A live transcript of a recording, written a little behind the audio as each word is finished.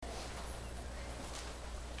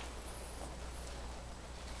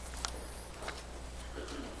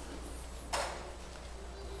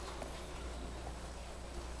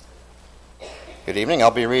Good evening.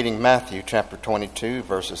 I'll be reading Matthew chapter 22,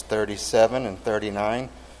 verses 37 and 39.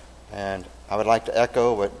 And I would like to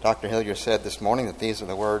echo what Dr. Hillier said this morning, that these are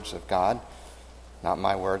the words of God. Not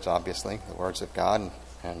my words, obviously, the words of God.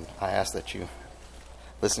 And I ask that you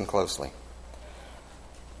listen closely.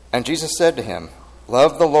 And Jesus said to him,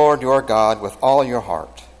 "Love the Lord your God with all your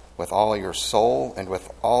heart, with all your soul, and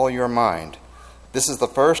with all your mind. This is the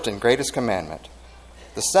first and greatest commandment.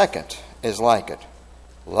 The second is like it.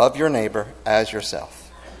 Love your neighbor as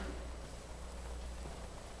yourself."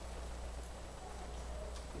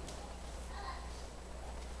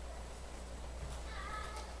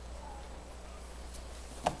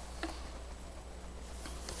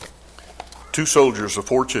 Two soldiers of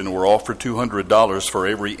fortune were offered $200 for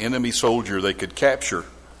every enemy soldier they could capture.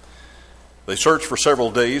 They searched for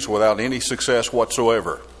several days without any success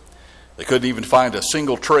whatsoever. They couldn't even find a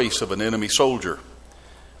single trace of an enemy soldier.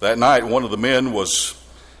 That night, one of the men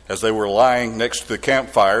as they were lying next to the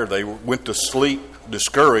campfire, they went to sleep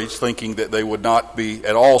discouraged, thinking that they would not be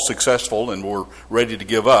at all successful and were ready to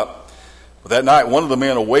give up. But that night, one of the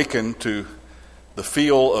men awakened to the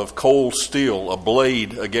feel of cold steel, a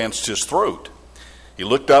blade against his throat. He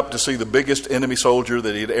looked up to see the biggest enemy soldier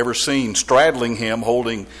that he had ever seen, straddling him,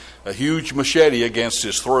 holding a huge machete against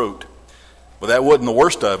his throat. But that wasn't the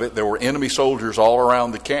worst of it. There were enemy soldiers all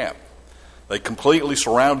around the camp. They completely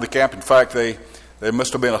surrounded the camp. In fact, there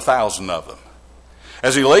must have been 1,000 of them.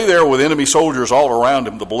 As he lay there with enemy soldiers all around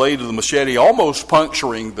him, the blade of the machete almost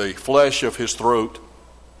puncturing the flesh of his throat,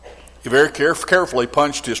 he very carefully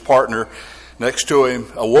punched his partner next to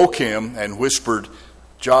him, awoke him, and whispered,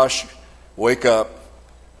 "Josh, wake up,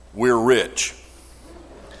 we're rich."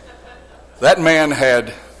 That man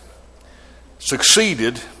had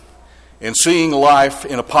succeeded in seeing life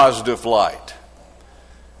in a positive light.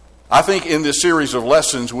 I think in this series of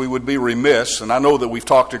lessons we would be remiss, and I know that we've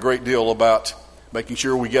talked a great deal about making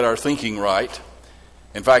sure we get our thinking right.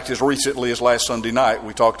 In fact, as recently as last Sunday night,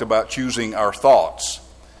 we talked about choosing our thoughts.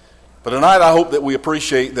 But tonight I hope that we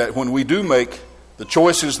appreciate that when we do make the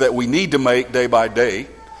choices that we need to make day by day,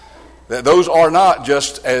 that those are not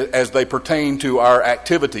just as they pertain to our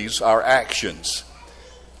activities, our actions,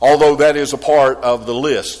 although that is a part of the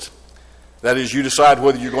list. That is, you decide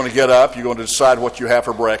whether you're going to get up, you're going to decide what you have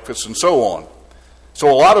for breakfast, and so on. So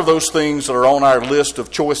a lot of those things that are on our list of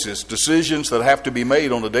choices, decisions that have to be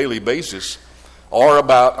made on a daily basis, are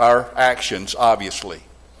about our actions, obviously.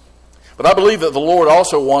 But I believe that the Lord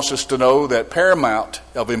also wants us to know that paramount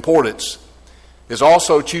of importance is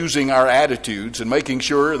also choosing our attitudes and making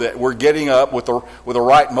sure that we're getting up with the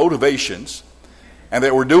right motivations and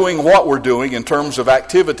that we're doing what we're doing in terms of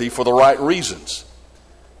activity for the right reasons.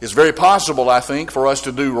 It's very possible, I think, for us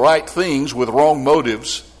to do right things with wrong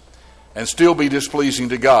motives and still be displeasing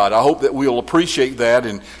to God. I hope that we'll appreciate that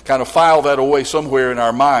and kind of file that away somewhere in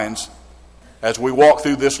our minds as we walk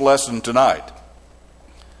through this lesson tonight.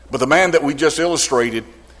 But the man that we just illustrated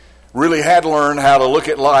really had learned how to look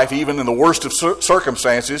at life, even in the worst of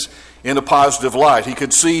circumstances, in a positive light. He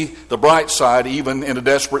could see the bright side even in a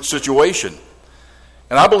desperate situation.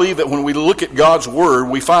 And I believe that when we look at God's Word,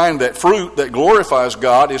 we find that fruit that glorifies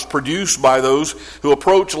God is produced by those who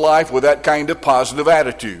approach life with that kind of positive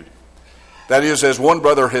attitude. That is, as one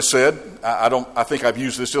brother has said, I think I've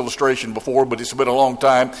used this illustration before, but it's been a long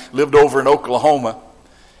time, lived over in Oklahoma.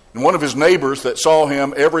 And one of his neighbors that saw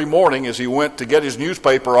him every morning as he went to get his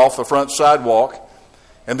newspaper off the front sidewalk,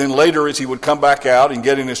 and then later as he would come back out and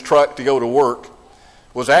get in his truck to go to work,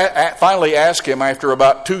 was finally asked him after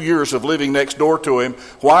about 2 years of living next door to him,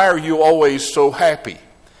 "Why are you always so happy?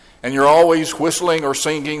 And you're always whistling or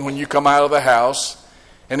singing when you come out of the house?"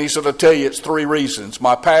 And he said, "I tell you, it's 3 reasons.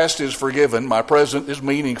 My past is forgiven, my present is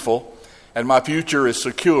meaningful, and my future is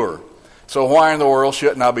secure. So why in the world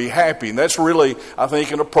shouldn't I be happy?" And that's really, I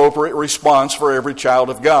think, an appropriate response for every child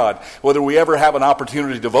of God. Whether we ever have an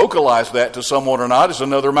opportunity to vocalize that to someone or not is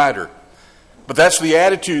another matter. But that's the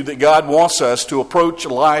attitude that God wants us to approach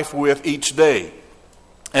life with each day.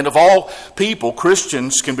 And of all people,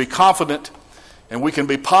 Christians can be confident and we can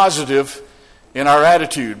be positive in our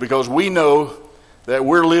attitude because we know that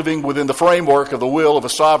we're living within the framework of the will of a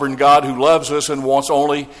sovereign God who loves us and wants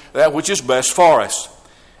only that which is best for us.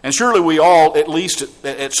 And surely we all, at least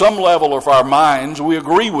at some level of our minds, we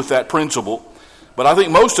agree with that principle. But I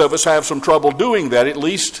think most of us have some trouble doing that, at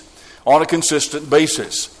least on a consistent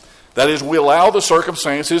basis. That is, we allow the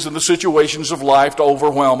circumstances and the situations of life to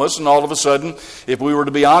overwhelm us, and all of a sudden, if we were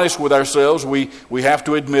to be honest with ourselves, we have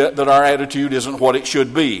to admit that our attitude isn't what it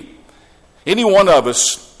should be. Any one of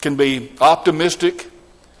us can be optimistic,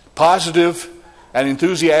 positive, and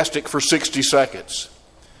enthusiastic for 60 seconds.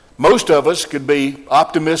 Most of us could be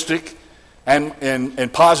optimistic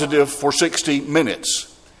and positive for 60 minutes.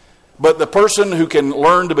 But the person who can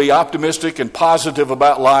learn to be optimistic and positive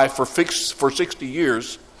about life for 60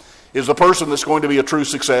 years is the person that's going to be a true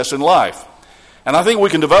success in life. And I think we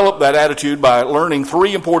can develop that attitude by learning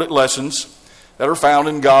 3 important lessons that are found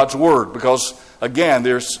in God's Word. Because, again,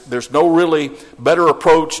 there's no really better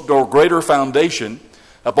approach nor greater foundation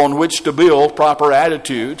upon which to build proper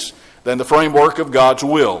attitudes than the framework of God's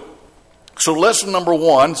will. So lesson number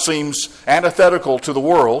 1 seems antithetical to the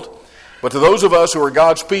world, but to those of us who are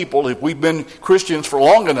God's people, if we've been Christians for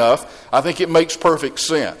long enough, I think it makes perfect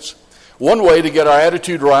sense. One way to get our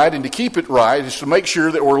attitude right and to keep it right is to make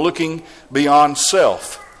sure that we're looking beyond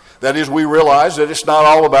self. That is, we realize that it's not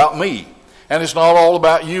all about me, and it's not all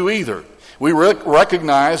about you either. We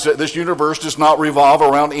recognize that this universe does not revolve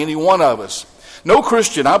around any one of us. No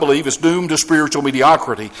Christian, I believe, is doomed to spiritual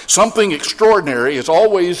mediocrity. Something extraordinary is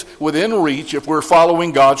always within reach if we're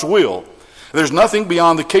following God's will. There's nothing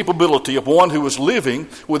beyond the capability of one who is living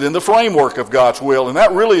within the framework of God's will, and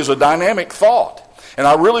that really is a dynamic thought. And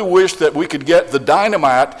I really wish that we could get the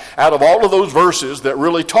dynamite out of all of those verses that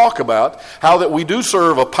really talk about how that we do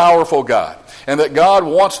serve a powerful God, and that God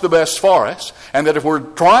wants the best for us, and that if we're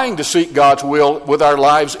trying to seek God's will with our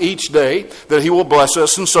lives each day, that He will bless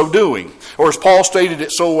us in so doing. Or as Paul stated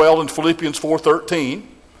it so well in Philippians 4:13,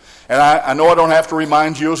 and I know I don't have to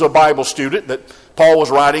remind you as a Bible student that Paul was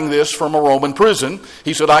writing this from a Roman prison.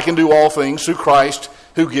 He said, I can do all things through Christ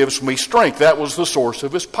who gives me strength. That was the source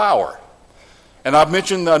of his power. And I've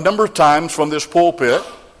mentioned a number of times from this pulpit,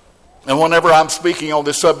 and whenever I'm speaking on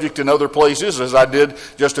this subject in other places, as I did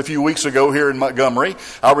just a few weeks ago here in Montgomery,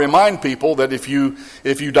 I'll remind people that if you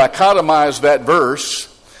dichotomize that verse,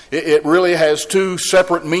 it really has 2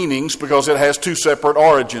 separate meanings because it has 2 separate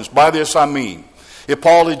origins. By this I mean, if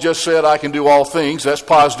Paul had just said, I can do all things, that's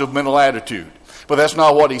positive mental attitude. But that's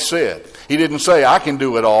not what he said. He didn't say, I can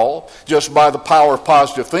do it all just by the power of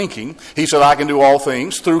positive thinking. He said, I can do all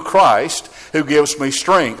things through Christ who gives me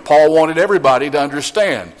strength. Paul wanted everybody to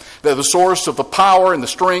understand that the source of the power and the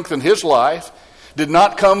strength in his life did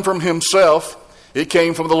not come from himself. It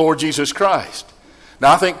came from the Lord Jesus Christ.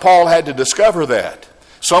 Now, I think Paul had to discover that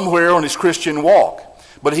somewhere on his Christian walk.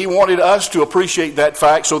 But he wanted us to appreciate that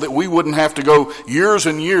fact so that we wouldn't have to go years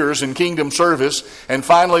and years in kingdom service and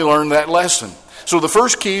finally learn that lesson. So the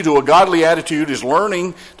first key to a godly attitude is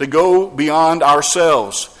learning to go beyond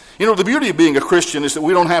ourselves. You know, the beauty of being a Christian is that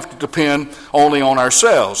we don't have to depend only on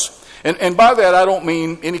ourselves. And by that, I don't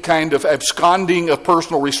mean any kind of absconding of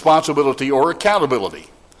personal responsibility or accountability.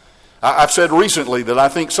 I've said recently that I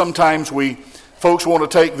think sometimes folks want to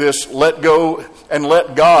take this let go and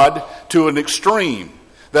let God to an extreme.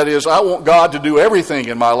 That is, I want God to do everything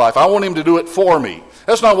in my life. I want Him to do it for me.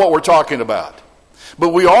 That's not what we're talking about.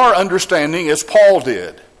 But we are understanding, as Paul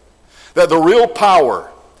did, that the real power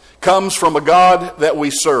comes from a God that we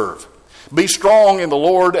serve. Be strong in the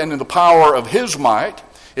Lord and in the power of His might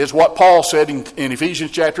is what Paul said in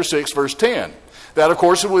Ephesians chapter 6, verse 10. That, of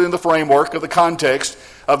course, is within the framework of the context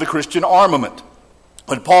of the Christian armament.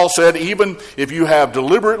 When Paul said, even if you have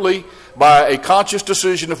deliberately, by a conscious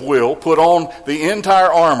decision of will, put on the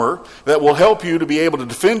entire armor that will help you to be able to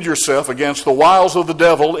defend yourself against the wiles of the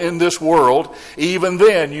devil in this world, even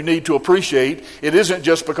then you need to appreciate it isn't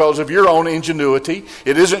just because of your own ingenuity,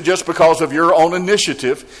 it isn't just because of your own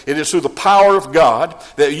initiative, it is through the power of God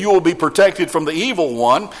that you will be protected from the evil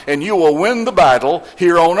one and you will win the battle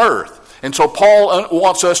here on earth. And so Paul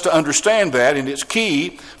wants us to understand that, and it's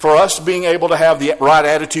key for us being able to have the right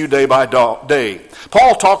attitude day by day.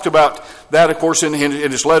 Paul talked about that, of course, in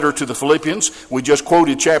his letter to the Philippians. We just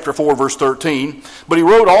quoted chapter 4, verse 13. But he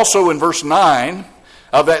wrote also in verse 9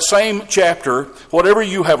 of that same chapter, whatever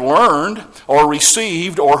you have learned or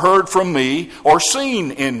received or heard from me or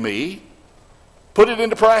seen in me, put it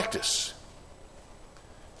into practice.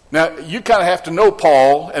 Now, you kind of have to know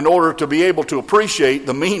Paul in order to be able to appreciate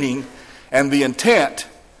the meaning and the intent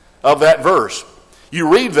of that verse.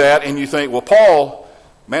 You read that and you think, well, Paul,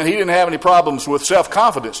 man, he didn't have any problems with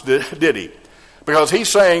self-confidence, did he? Because he's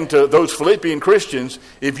saying to those Philippian Christians,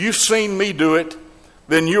 if you've seen me do it,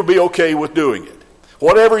 then you'll be okay with doing it.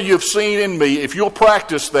 Whatever you've seen in me, if you'll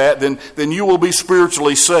practice that, then you will be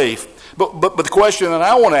spiritually safe. But the question that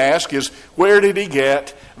I want to ask is, where did he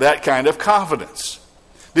get that kind of confidence?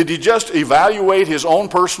 Did he just evaluate his own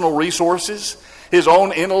personal resources, his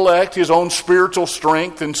own intellect, his own spiritual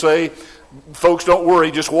strength, and say, folks, don't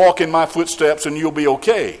worry, just walk in my footsteps and you'll be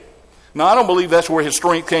okay? Now, I don't believe that's where his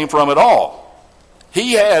strength came from at all.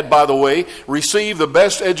 He had, by the way, received the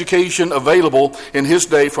best education available in his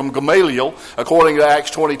day from Gamaliel, according to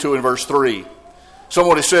Acts 22 and verse 3.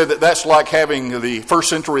 Somebody said that that's like having the first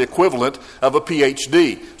century equivalent of a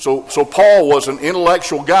PhD. So Paul was an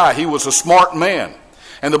intellectual guy. He was a smart man.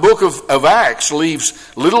 And the book of Acts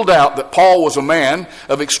leaves little doubt that Paul was a man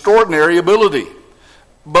of extraordinary ability.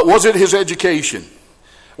 But was it his education?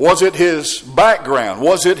 Was it his background?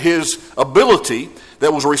 Was it his ability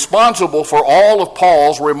that was responsible for all of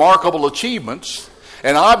Paul's remarkable achievements?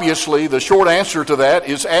 And obviously the short answer to that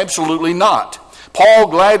is absolutely not. Paul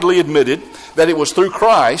gladly admitted that it was through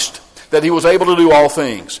Christ that he was able to do all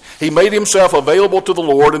things. He made himself available to the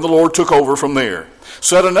Lord, and the Lord took over from there.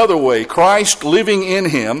 Said another way, Christ living in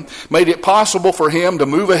him made it possible for him to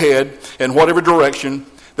move ahead in whatever direction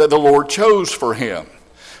that the Lord chose for him.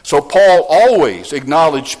 So Paul always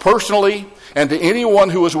acknowledged personally and to anyone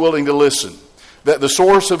who was willing to listen that the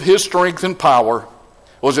source of his strength and power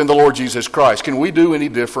was in the Lord Jesus Christ. Can we do any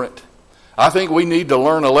different? I think we need to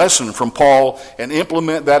learn a lesson from Paul and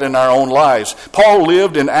implement that in our own lives. Paul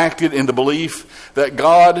lived and acted in the belief that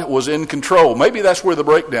God was in control. Maybe that's where the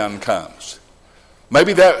breakdown comes.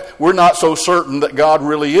 Maybe that we're not so certain that God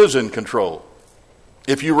really is in control.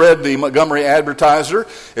 If you read the Montgomery Advertiser,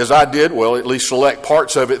 as I did, well, at least select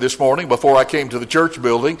parts of it this morning before I came to the church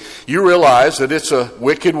building, you realize that it's a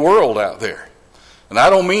wicked world out there. And I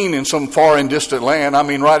don't mean in some far and distant land. I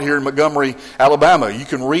mean right here in Montgomery, Alabama. You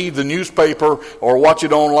can read the newspaper or watch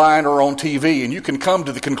it online or on TV, and you can come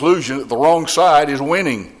to the conclusion that the wrong side is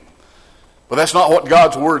winning. But that's not what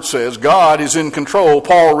God's Word says. God is in control.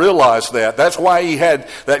 Paul realized that. That's why he had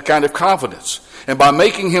that kind of confidence. And by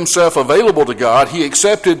making himself available to God, he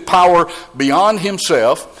accepted power beyond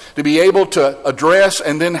himself to be able to address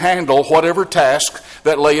and then handle whatever task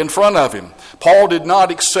that lay in front of him. Paul did not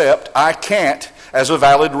accept, "I can't," as a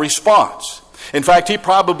valid response. In fact, he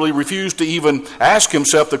probably refused to even ask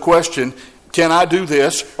himself the question, can I do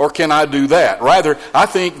this or can I do that? Rather, I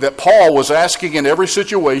think that Paul was asking in every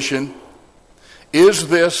situation, is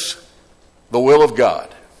this the will of God?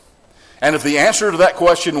 And if the answer to that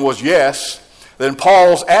question was yes, then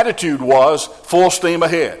Paul's attitude was full steam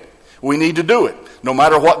ahead. We need to do it. No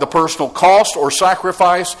matter what the personal cost or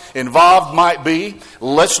sacrifice involved might be,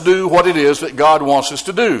 let's do what it is that God wants us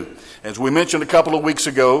to do. As we mentioned a couple of weeks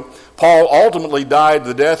ago, Paul ultimately died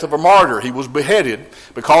the death of a martyr. He was beheaded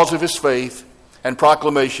because of his faith and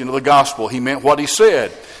proclamation of the gospel. He meant what he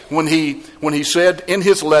said. When he said in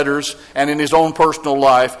his letters and in his own personal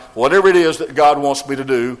life, whatever it is that God wants me to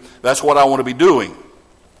do, that's what I want to be doing.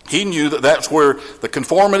 He knew that that's where the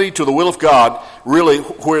conformity to the will of God, really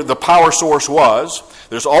where the power source was.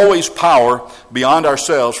 There's always power beyond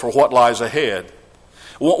ourselves for what lies ahead.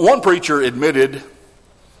 One preacher admitted,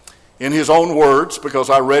 in his own words, because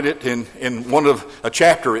I read it in one of a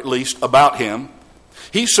chapter at least about him,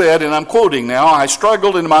 he said, and I'm quoting now, "I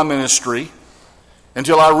struggled in my ministry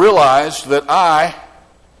until I realized that I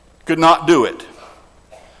could not do it,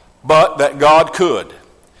 but that God could.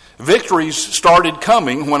 Victories started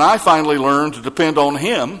coming when I finally learned to depend on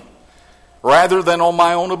Him rather than on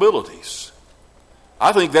my own abilities."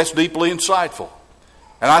 I think that's deeply insightful,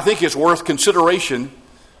 and I think it's worth consideration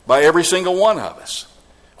by every single one of us.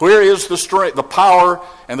 Where is the strength, the power,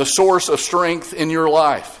 and the source of strength in your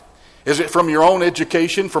life? Is it from your own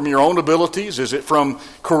education, from your own abilities? Is it from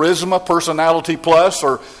charisma, personality plus,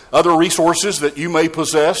 or other resources that you may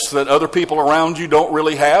possess that other people around you don't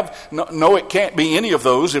really have? No, it can't be any of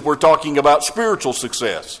those if we're talking about spiritual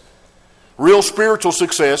success. Real spiritual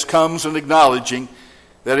success comes in acknowledging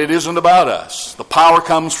that it isn't about us. The power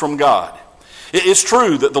comes from God. It's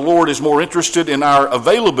true that the Lord is more interested in our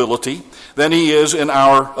availability than He is in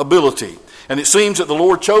our ability. And it seems that the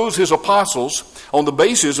Lord chose His apostles on the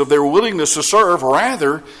basis of their willingness to serve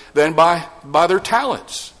rather than by their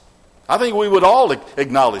talents. I think we would all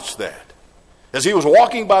acknowledge that. As He was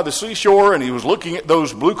walking by the seashore and He was looking at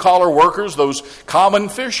those blue-collar workers, those common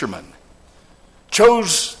fishermen,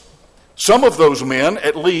 chose some of those men,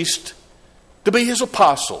 at least, to be His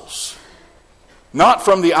apostles. Not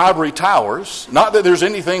from the ivory towers. Not that there's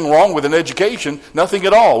anything wrong with an education. Nothing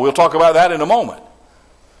at all. We'll talk about that in a moment.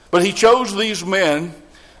 But He chose these men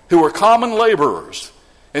who were common laborers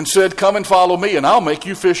and said, "Come and follow me and I'll make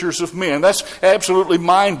you fishers of men." That's absolutely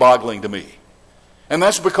mind-boggling to me. And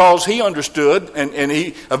that's because He understood, and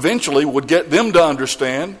He eventually would get them to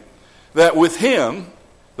understand, that with Him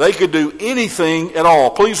they could do anything at all.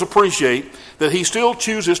 Please appreciate that He still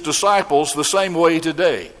chooses disciples the same way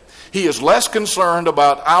today. He is less concerned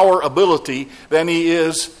about our ability than He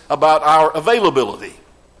is about our availability.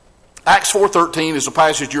 Acts 4:13 is a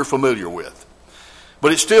passage you're familiar with.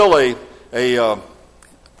 But it's still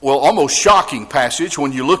almost shocking passage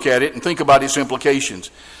when you look at it and think about its implications.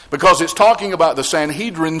 Because it's talking about the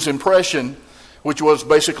Sanhedrin's impression which was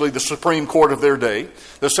basically the Supreme Court of their day,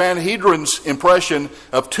 the Sanhedrin's impression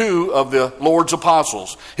of two of the Lord's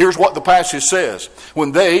apostles. Here's what the passage says.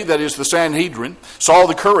 When they, that is the Sanhedrin, saw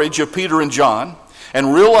the courage of Peter and John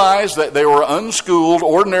and realized that they were unschooled,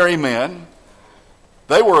 ordinary men,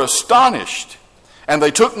 they were astonished. And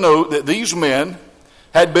they took note that these men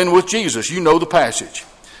had been with Jesus. You know the passage.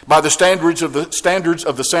 By the standards of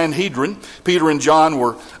the Sanhedrin, Peter and John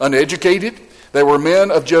were uneducated. They were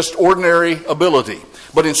men of just ordinary ability.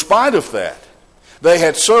 But in spite of that, they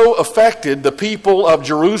had so affected the people of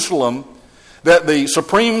Jerusalem that the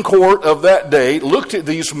Supreme Court of that day looked at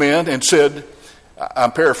these men and said,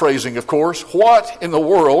 I'm paraphrasing, of course, what in the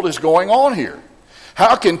world is going on here?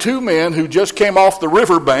 How can two men who just came off the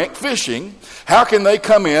riverbank fishing, how can they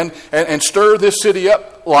come in and stir this city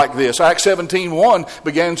up like this? Acts 17:1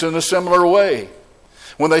 begins in a similar way.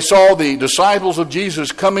 When they saw the disciples of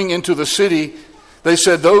Jesus coming into the city, they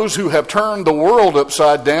said, those who have turned the world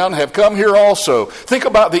upside down have come here also. Think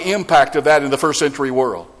about the impact of that in the first century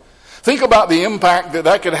world. Think about the impact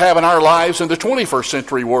that could have in our lives in the 21st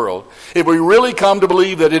century world. If we really come to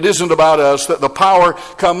believe that it isn't about us, that the power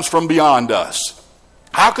comes from beyond us.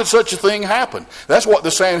 How could such a thing happen? That's what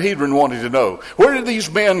the Sanhedrin wanted to know. Where did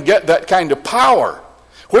these men get that kind of power?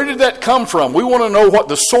 Where did that come from? We want to know what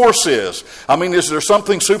the source is. I mean, is there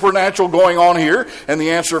something supernatural going on here? And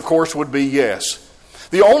the answer, of course, would be yes.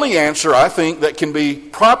 The only answer, I think, that can be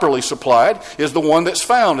properly supplied is the one that's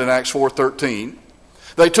found in Acts 4:13.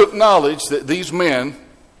 They took knowledge that these men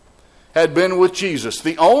had been with Jesus.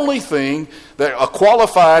 The only thing that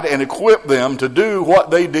qualified and equipped them to do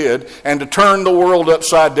what they did and to turn the world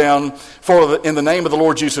upside down in the name of the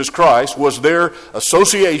Lord Jesus Christ was their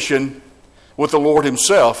association with the Lord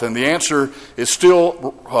himself. And the answer is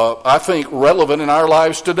still, I think, relevant in our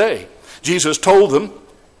lives today. Jesus told them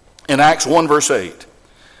in Acts 1 verse 8,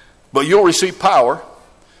 but you'll receive power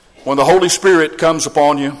when the Holy Spirit comes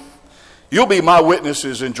upon you. You'll be my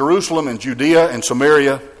witnesses in Jerusalem and Judea and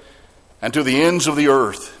Samaria and to the ends of the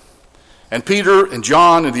earth. And Peter and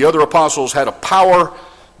John and the other apostles had a power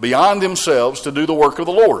beyond themselves to do the work of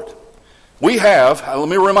the Lord. We have, let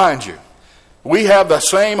me remind you, we have the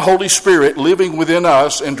same Holy Spirit living within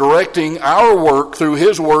us and directing our work through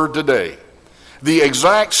his word today. The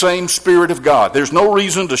exact same Spirit of God. There's no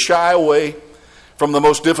reason to shy away from the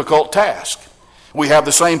most difficult task. We have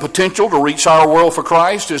the same potential to reach our world for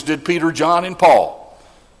Christ as did Peter, John, and Paul.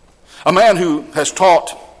 A man who has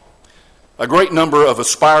taught a great number of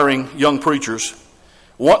aspiring young preachers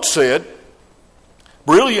once said,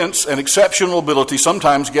 brilliance and exceptional ability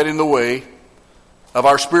sometimes get in the way of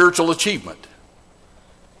our spiritual achievement.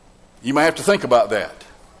 You may have to think about that.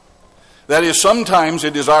 That is, sometimes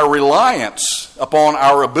it is our reliance upon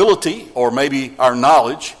our ability or maybe our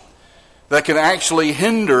knowledge that can actually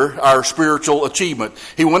hinder our spiritual achievement.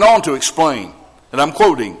 He went on to explain, and I'm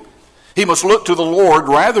quoting, he must look to the Lord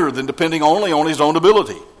rather than depending only on his own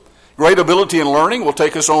ability. Great ability and learning will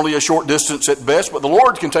take us only a short distance at best, but the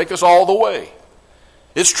Lord can take us all the way.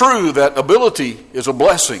 It's true that ability is a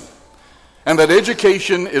blessing and that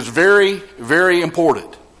education is very, very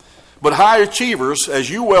important. But high achievers, as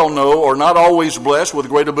you well know, are not always blessed with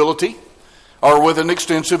great ability or with an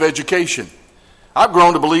extensive education. I've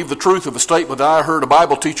grown to believe the truth of a statement that I heard a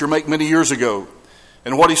Bible teacher make many years ago.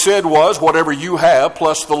 And what he said was, whatever you have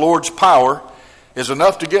plus the Lord's power is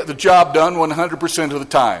enough to get the job done 100% of the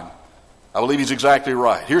time. I believe he's exactly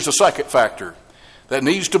right. Here's a second factor that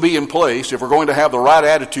needs to be in place if we're going to have the right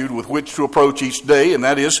attitude with which to approach each day, and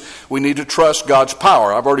that is we need to trust God's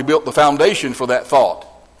power. I've already built the foundation for that thought.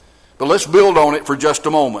 But let's build on it for just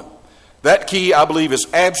a moment. That key, I believe, is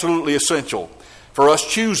absolutely essential for us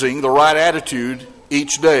choosing the right attitude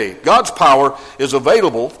each day. God's power is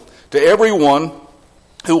available to everyone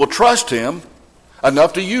who will trust him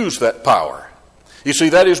enough to use that power. You see,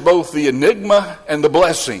 that is both the enigma and the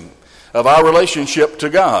blessing of our relationship to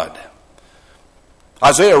God.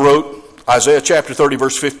 Isaiah wrote, Isaiah chapter 30,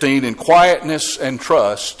 verse 15, in quietness and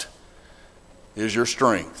trust is your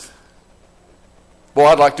strength. Boy,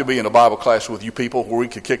 I'd like to be in a Bible class with you people where we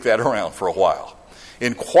could kick that around for a while.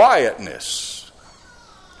 In quietness.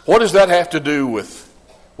 What does that have to do with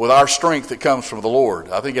our strength that comes from the Lord?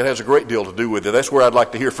 I think it has a great deal to do with it. That's where I'd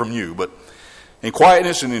like to hear from you. But in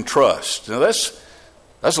quietness and in trust. Now that's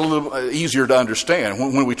a little easier to understand.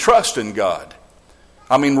 When we trust in God,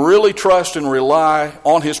 I mean really trust and rely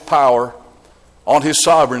on his power, on his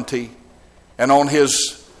sovereignty, and on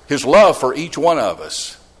his love for each one of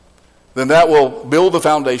us, then that will build the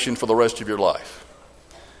foundation for the rest of your life.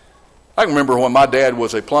 I can remember when my dad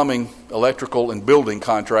was a plumbing, electrical, and building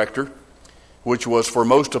contractor, which was for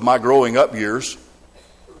most of my growing up years.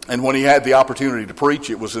 And when he had the opportunity to preach,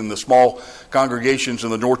 it was in the small congregations in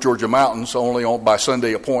the North Georgia mountains, only by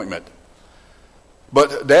Sunday appointment.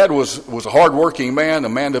 But Dad was a hard-working man, a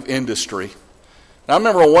man of industry. And I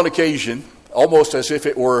remember on one occasion, almost as if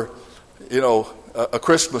it were, a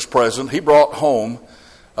Christmas present, he brought home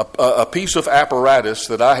a piece of apparatus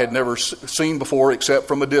that I had never seen before except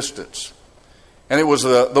from a distance. And it was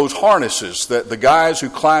those harnesses that the guys who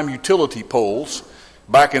climb utility poles,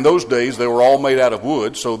 back in those days, they were all made out of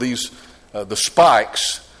wood, so these the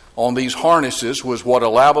spikes on these harnesses was what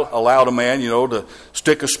allowed a man, to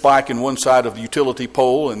stick a spike in one side of the utility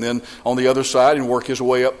pole and then on the other side and work his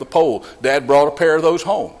way up the pole. Dad brought a pair of those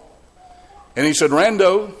home. And he said,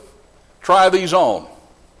 "Rando, try these on."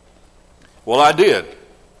 Well, I did.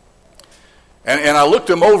 And I looked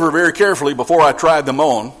them over very carefully before I tried them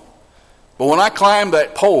on. But when I climbed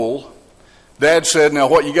that pole, Dad said, "Now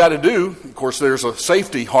what you got to do," of course there's a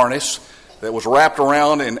safety harness that was wrapped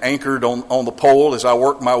around and anchored on the pole as I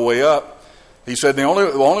worked my way up. He said, the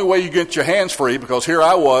only way you get your hands free, because here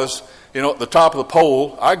I was, at the top of the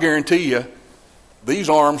pole, I guarantee you, these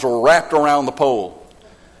arms were wrapped around the pole.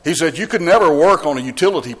 He said, you could never work on a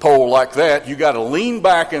utility pole like that. You got to lean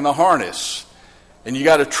back in the harness, and you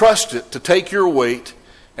got to trust it to take your weight,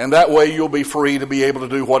 and that way you'll be free to be able to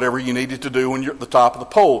do whatever you needed to do when you're at the top of the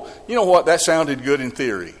pole. You know what? That sounded good in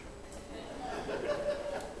theory.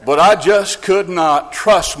 But I just could not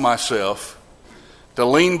trust myself to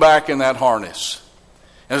lean back in that harness.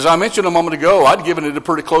 And as I mentioned a moment ago, I'd given it a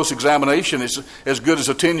pretty close examination, as good as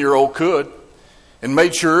a 10-year-old could, and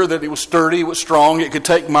made sure that it was sturdy, it was strong, it could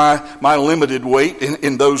take my limited weight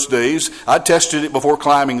in those days. I tested it before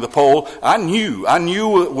climbing the pole. I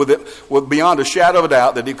knew with beyond a shadow of a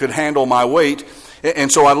doubt that it could handle my weight.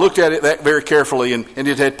 And so I looked at it that very carefully, and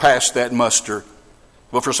it had passed that muster.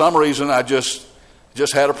 But for some reason, I just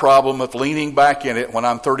had a problem of leaning back in it when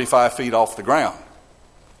I'm 35 feet off the ground.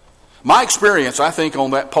 My experience, I think,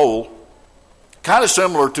 on that pole, kind of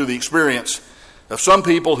similar to the experience of some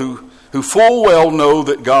people who full well know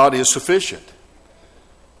that God is sufficient,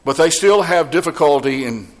 but they still have difficulty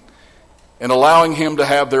in allowing Him to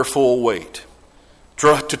have their full weight.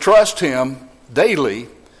 To trust Him daily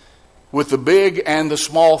with the big and the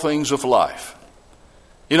small things of life.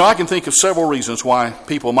 I can think of several reasons why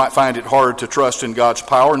people might find it hard to trust in God's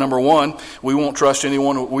power. Number one, we won't trust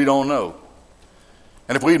anyone we don't know.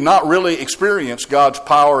 And if we've not really experienced God's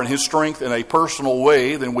power and His strength in a personal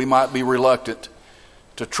way, then we might be reluctant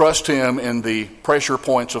to trust Him in the pressure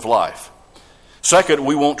points of life. Second,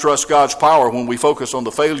 we won't trust God's power when we focus on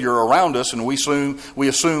the failure around us, and we assume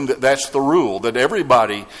that that's the rule, that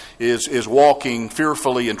everybody is walking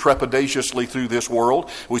fearfully and trepidatiously through this world.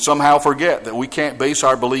 We somehow forget that we can't base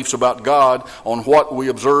our beliefs about God on what we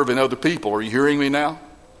observe in other people. Are you hearing me now?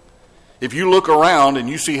 If you look around and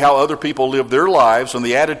you see how other people live their lives and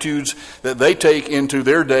the attitudes that they take into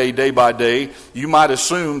their day by day, you might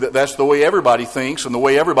assume that that's the way everybody thinks and the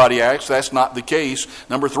way everybody acts. That's not the case.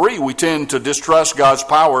 Number three, we tend to distrust God's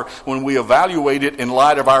power when we evaluate it in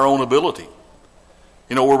light of our own ability.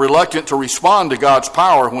 We're reluctant to respond to God's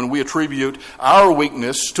power when we attribute our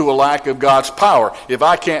weakness to a lack of God's power. If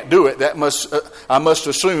I can't do it, I must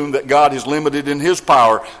assume that God is limited in His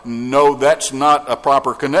power. No, that's not a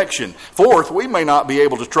proper connection. Fourth, we may not be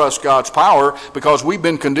able to trust God's power because we've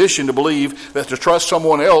been conditioned to believe that to trust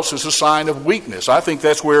someone else is a sign of weakness. I think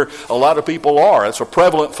that's where a lot of people are. It's a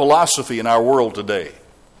prevalent philosophy in our world today.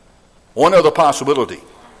 One other possibility.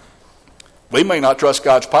 We may not trust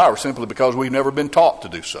God's power simply because we've never been taught to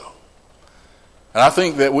do so. And I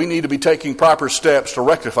think that we need to be taking proper steps to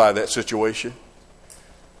rectify that situation.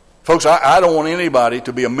 Folks, I don't want anybody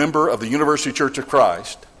to be a member of the University Church of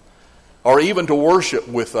Christ or even to worship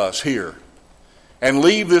with us here and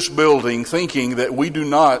leave this building thinking that we do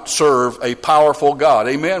not serve a powerful God.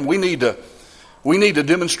 Amen? We need to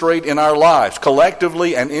demonstrate in our lives,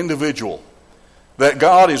 collectively and individual, that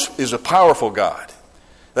God is a powerful God.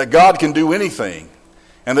 That God can do anything,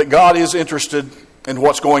 and that God is interested in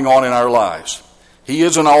what's going on in our lives. He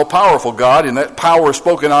is an all-powerful God, and that power is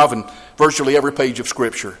spoken of in virtually every page of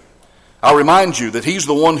Scripture. I'll remind you that He's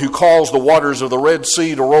the one who caused the waters of the Red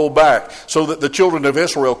Sea to roll back so that the children of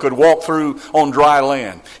Israel could walk through on dry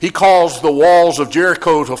land. He caused the walls of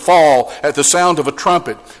Jericho to fall at the sound of a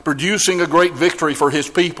trumpet, producing a great victory for His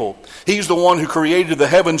people. He's the one who created the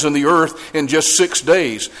heavens and the earth in just 6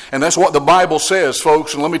 days. And that's what the Bible says,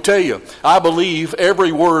 folks. And let me tell you, I believe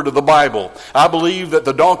every word of the Bible. I believe that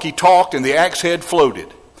the donkey talked and the axe head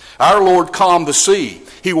floated. Our Lord calmed the sea.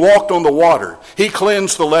 He walked on the water. He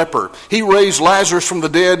cleansed the leper. He raised Lazarus from the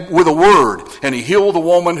dead with a word, and he healed the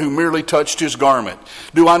woman who merely touched his garment.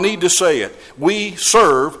 Do I need to say it? We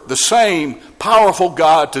serve the same powerful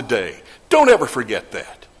God today. Don't ever forget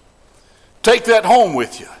that. Take that home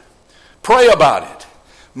with you. Pray about it.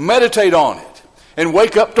 Meditate on it. And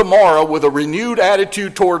wake up tomorrow with a renewed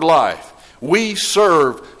attitude toward life. We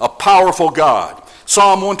serve a powerful God.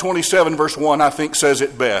 Psalm 127 verse 1 I think says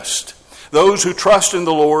it best. Those who trust in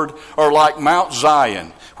the Lord are like Mount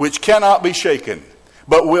Zion, which cannot be shaken,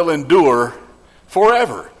 but will endure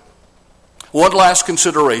forever. One last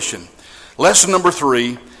consideration. Lesson number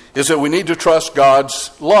 3 is that we need to trust God's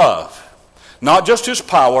love. Not just His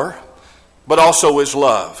power, but also His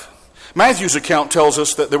love. Matthew's account tells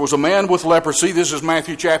us that there was a man with leprosy. This is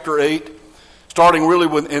Matthew chapter 8, starting really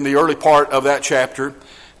in the early part of that chapter.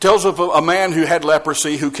 Tells of a man who had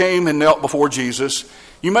leprosy who came and knelt before Jesus.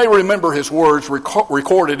 You may remember his words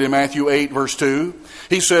recorded in Matthew 8 verse 2.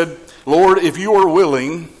 He said, Lord, if you are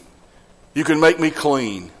willing, you can make me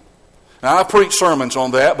clean. Now I preach sermons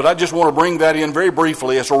on that, but I just want to bring that in very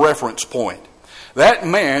briefly as a reference point. That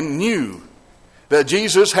man knew that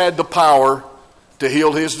Jesus had the power to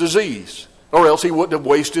heal his disease, or else he wouldn't have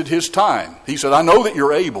wasted his time. He said, I know that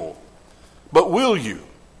you're able, but will you?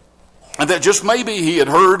 And that just maybe he had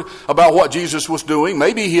heard about what Jesus was doing.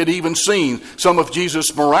 Maybe he had even seen some of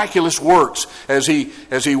Jesus' miraculous works as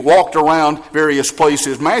he walked around various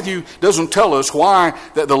places. Matthew doesn't tell us why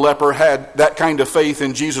that the leper had that kind of faith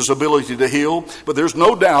in Jesus' ability to heal, but there's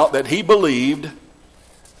no doubt that he believed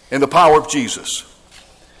in the power of Jesus.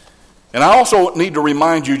 And I also need to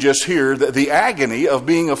remind you just here that the agony of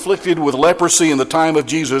being afflicted with leprosy in the time of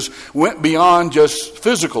Jesus went beyond just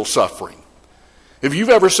physical suffering. If you've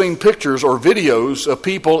ever seen pictures or videos of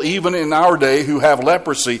people even in our day who have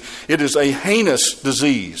leprosy, it is a heinous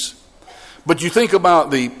disease. But you think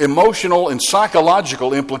about the emotional and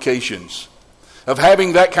psychological implications of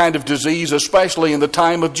having that kind of disease, especially in the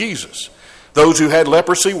time of Jesus. Those who had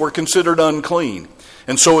leprosy were considered unclean.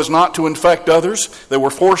 And so as not to infect others, they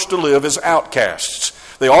were forced to live as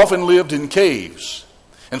outcasts. They often lived in caves.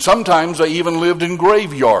 And sometimes they even lived in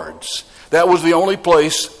graveyards. That was the only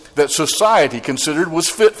place that society considered was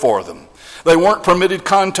fit for them. They weren't permitted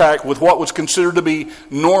contact with what was considered to be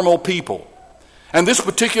normal people. And this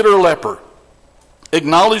particular leper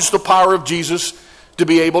acknowledged the power of Jesus to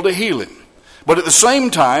be able to heal him. But at the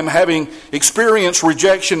same time, having experienced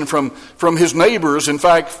rejection from his neighbors, in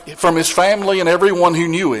fact, from his family and everyone who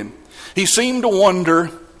knew him, he seemed to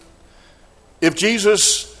wonder if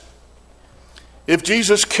Jesus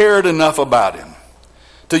cared enough about him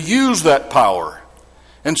to use that power.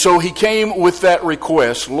 And so he came with that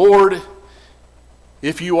request, Lord,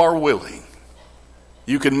 if you are willing,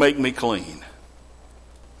 you can make me clean.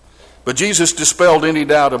 But Jesus dispelled any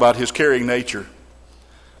doubt about his caring nature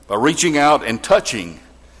by reaching out and touching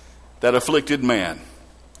that afflicted man.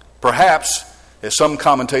 Perhaps, as some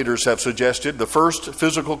commentators have suggested, the first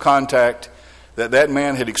physical contact that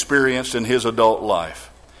man had experienced in his adult life.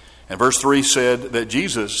 And verse 3 said that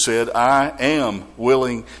Jesus said, I am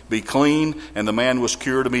willing, be clean, and the man was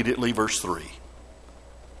cured immediately, verse 3.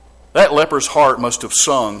 That leper's heart must have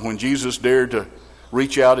sung when Jesus dared to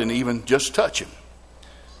reach out and even just touch him.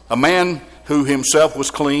 A man who himself was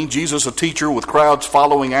clean, Jesus, a teacher with crowds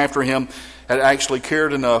following after him, had actually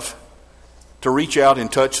cared enough to reach out and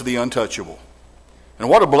touch the untouchable. And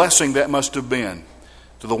what a blessing that must have been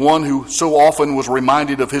to the one who so often was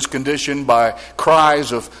reminded of his condition by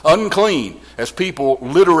cries of unclean as people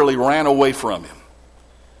literally ran away from him.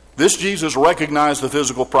 This Jesus recognized the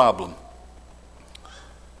physical problem.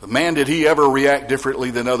 But man, did he ever react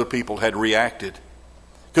differently than other people had reacted.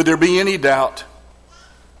 Could there be any doubt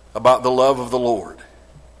about the love of the Lord?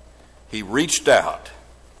 He reached out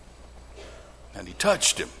and he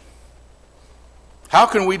touched him. How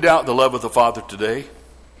can we doubt the love of the Father today?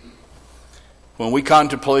 When we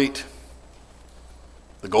contemplate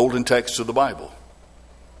the golden texts of the Bible,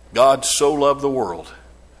 God so loved the world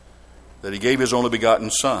that he gave his only begotten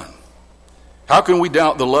Son. How can we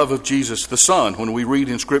doubt the love of Jesus the Son when we read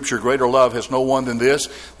in Scripture, greater love has no one than this,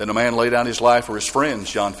 than a man lay down his life for his friends,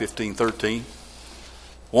 John 15:13.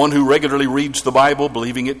 One who regularly reads the Bible,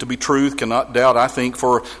 believing it to be truth, cannot doubt, I think,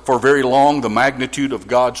 for very long the magnitude of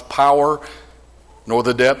God's power, nor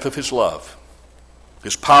the depth of his love.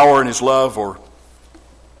 His power and his love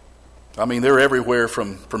they're everywhere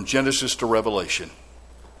from Genesis to Revelation.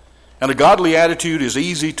 And a godly attitude is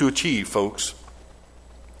easy to achieve, folks,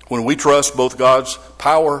 when we trust both God's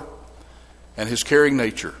power and his caring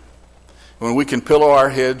nature. When we can pillow our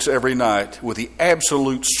heads every night with the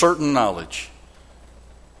absolute certain knowledge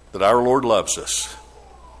that our Lord loves us.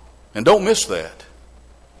 And don't miss that.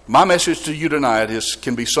 My message to you tonight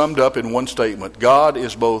can be summed up in one statement. God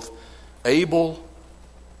is both able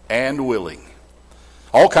and willing.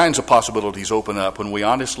 All kinds of possibilities open up when we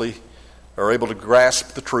honestly are able to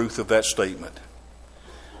grasp the truth of that statement.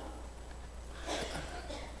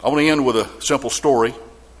 I want to end with a simple story.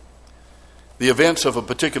 The events of a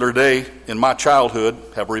particular day in my childhood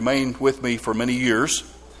have remained with me for many years.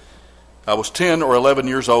 I was 10 or 11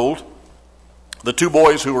 years old. The two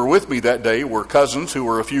boys who were with me that day were cousins who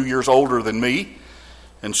were a few years older than me,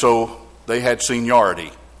 and so they had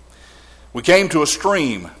seniority. We came to a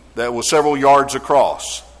stream that was several yards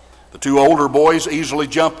across. The two older boys easily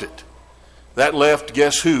jumped it. That left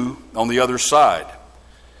guess who on the other side.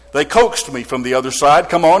 They coaxed me from the other side,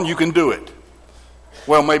 "Come on, you can do it."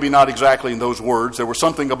 Well, maybe not exactly in those words. There was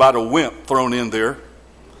something about a wimp thrown in there.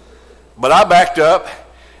 But I backed up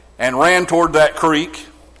and ran toward that creek,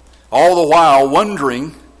 all the while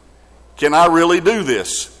wondering, can I really do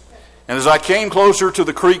this? And as I came closer to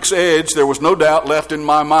the creek's edge, there was no doubt left in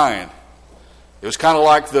my mind. It was kind of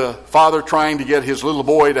like the father trying to get his little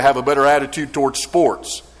boy to have a better attitude towards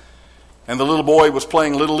sports. And the little boy was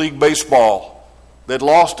playing Little League baseball. They'd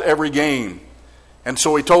lost every game. And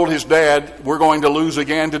so he told his dad, "We're going to lose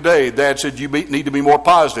again today." Dad said, "You need to be more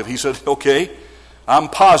positive." He said, "Okay, I'm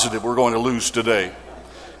positive we're going to lose today."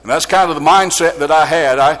 And that's kind of the mindset that I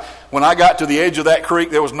had. When I got to the edge of that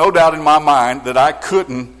creek, there was no doubt in my mind that I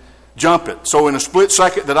couldn't jump it. So in a split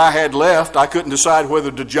second that I had left, I couldn't decide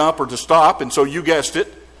whether to jump or to stop. And so you guessed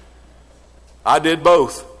it, I did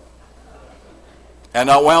both. And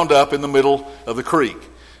I wound up in the middle of the creek,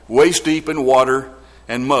 waist deep in water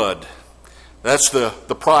and mud. That's the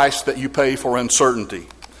price that you pay for uncertainty.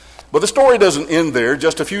 But the story doesn't end there.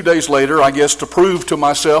 Just a few days later, I guess to prove to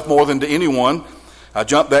myself more than to anyone, I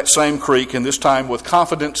jumped that same creek, and this time with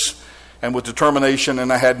confidence and with determination,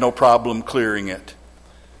 and I had no problem clearing it.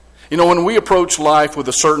 You know, when we approach life with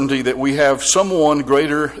the certainty that we have someone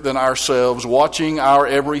greater than ourselves watching our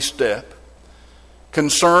every step,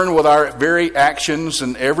 concerned with our very actions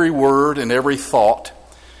and every word and every thought,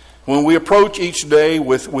 when we approach each day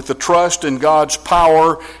with the trust in God's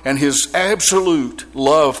power and His absolute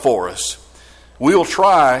love for us, we will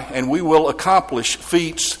try and we will accomplish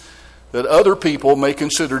feats that other people may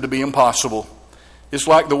consider to be impossible. It's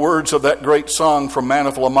like the words of that great song from Man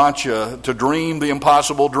of La Mancha, to dream the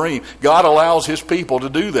impossible dream. God allows His people to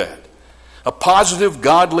do that. A positive,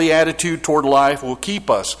 godly attitude toward life will keep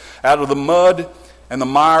us out of the mud and the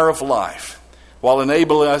mire of life, while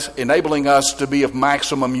enabling us to be of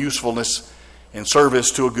maximum usefulness in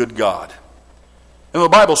service to a good God. And the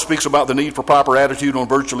Bible speaks about the need for proper attitude on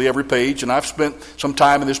virtually every page, and I've spent some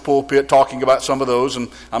time in this pulpit talking about some of those, and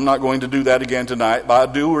I'm not going to do that again tonight, but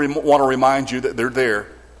I do want to remind you that they're there.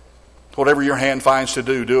 Whatever your hand finds to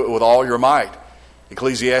do it with all your might.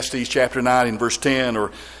 Ecclesiastes chapter 9 and verse 10,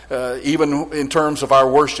 or even in terms of our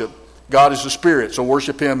worship, God is a spirit, so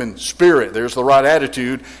worship Him in spirit. There's the right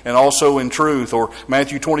attitude, and also in truth. Or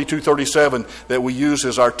Matthew 22:37 that we use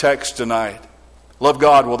as our text tonight. Love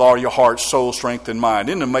God with all your heart, soul, strength, and mind.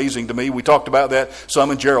 Isn't it amazing to me? We talked about that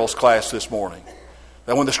some in Gerald's class this morning.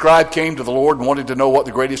 That when the scribe came to the Lord and wanted to know what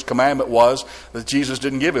the greatest commandment was, that Jesus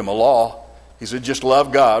didn't give him a law. He said, just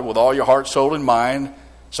love God with all your heart, soul, and mind.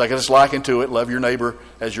 Second is likened to it, love your neighbor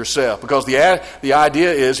as yourself. Because the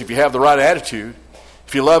idea is, if you have the right attitude,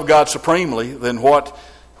 if you love God supremely, then what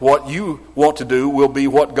you want to do will be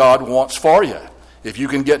what God wants for you, if you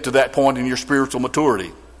can get to that point in your spiritual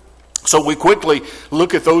maturity. So we quickly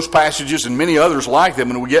look at those passages and many others like them,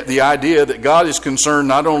 and we get the idea that God is concerned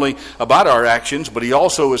not only about our actions, but He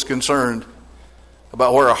also is concerned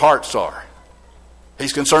about where our hearts are.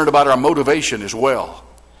 He's concerned about our motivation as well.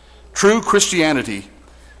 True Christianity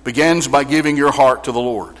begins by giving your heart to the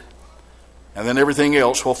Lord, and then everything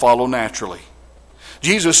else will follow naturally.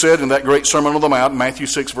 Jesus said in that great Sermon on the Mount, Matthew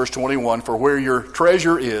 6, verse 21, "For where your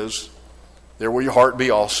treasure is, there will your heart be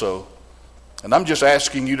also." And I'm just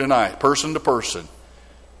asking you tonight, person to person,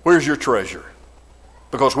 where's your treasure?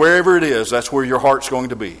 Because wherever it is, that's where your heart's going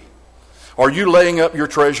to be. Are you laying up your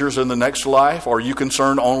treasures in the next life, or are you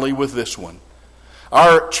concerned only with this one?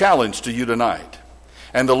 Our challenge to you tonight,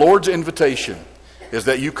 and the Lord's invitation, is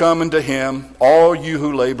that you come unto Him, all you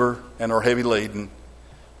who labor and are heavy laden,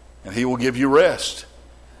 and He will give you rest.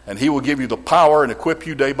 And He will give you the power and equip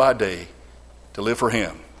you day by day to live for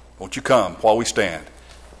Him. Won't you come while we stand,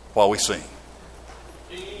 while we sing?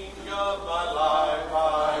 King of my life,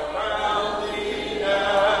 I crown Thee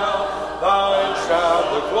now. Thine shall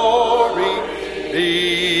the glory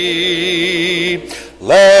be.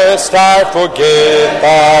 Lest I forget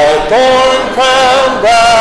Thy thorn crown brow.